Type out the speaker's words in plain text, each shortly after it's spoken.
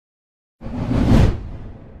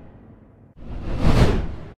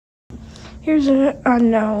Here's an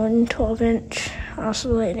unknown 12-inch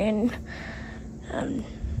oscillating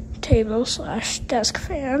table/desk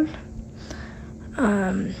fan.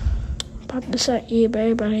 Bought this at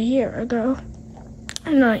eBay about a year ago.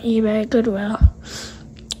 Not eBay, Goodwill.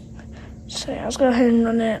 So yeah, let's go ahead and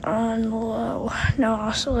run it on low, no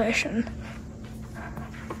oscillation.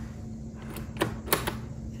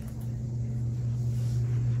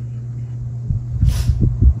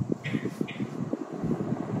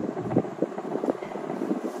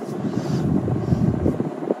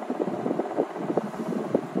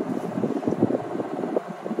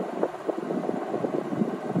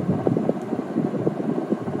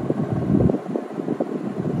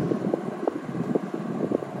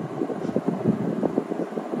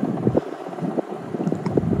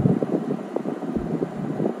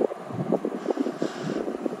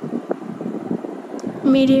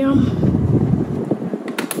 Medium.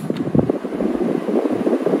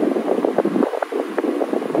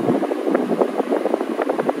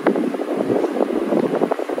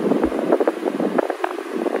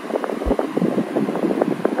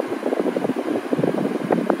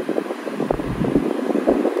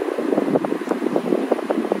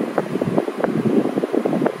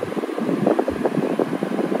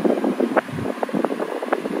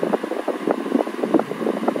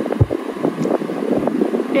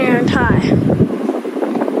 And high.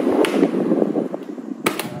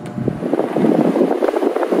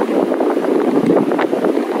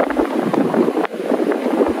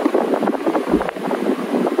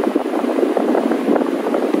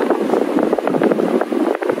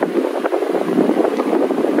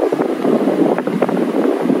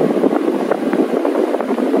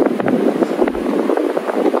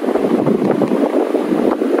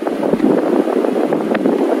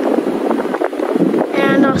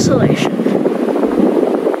 Oscillation.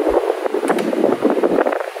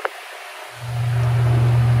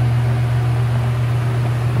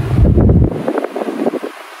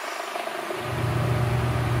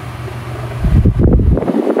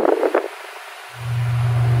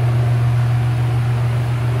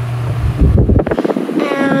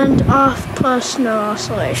 And off plus no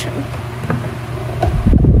oscillation.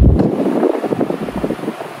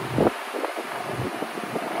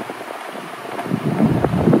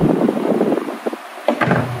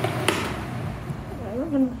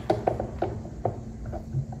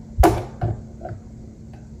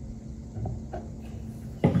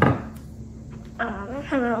 I'm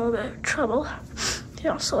having a little bit of trouble with the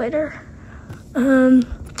oscillator.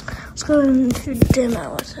 Let's go into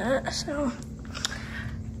demo with that. So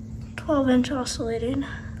 12-inch oscillating.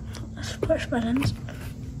 Let's push buttons.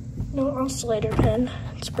 No oscillator pin.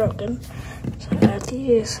 It's broken. So I got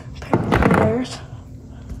these pair of pliers.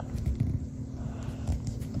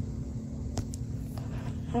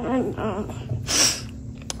 And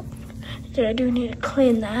I do need to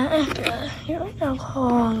clean that. Here we go.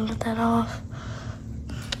 Alcohol and get that off.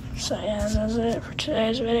 So yeah, that's it for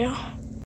today's video.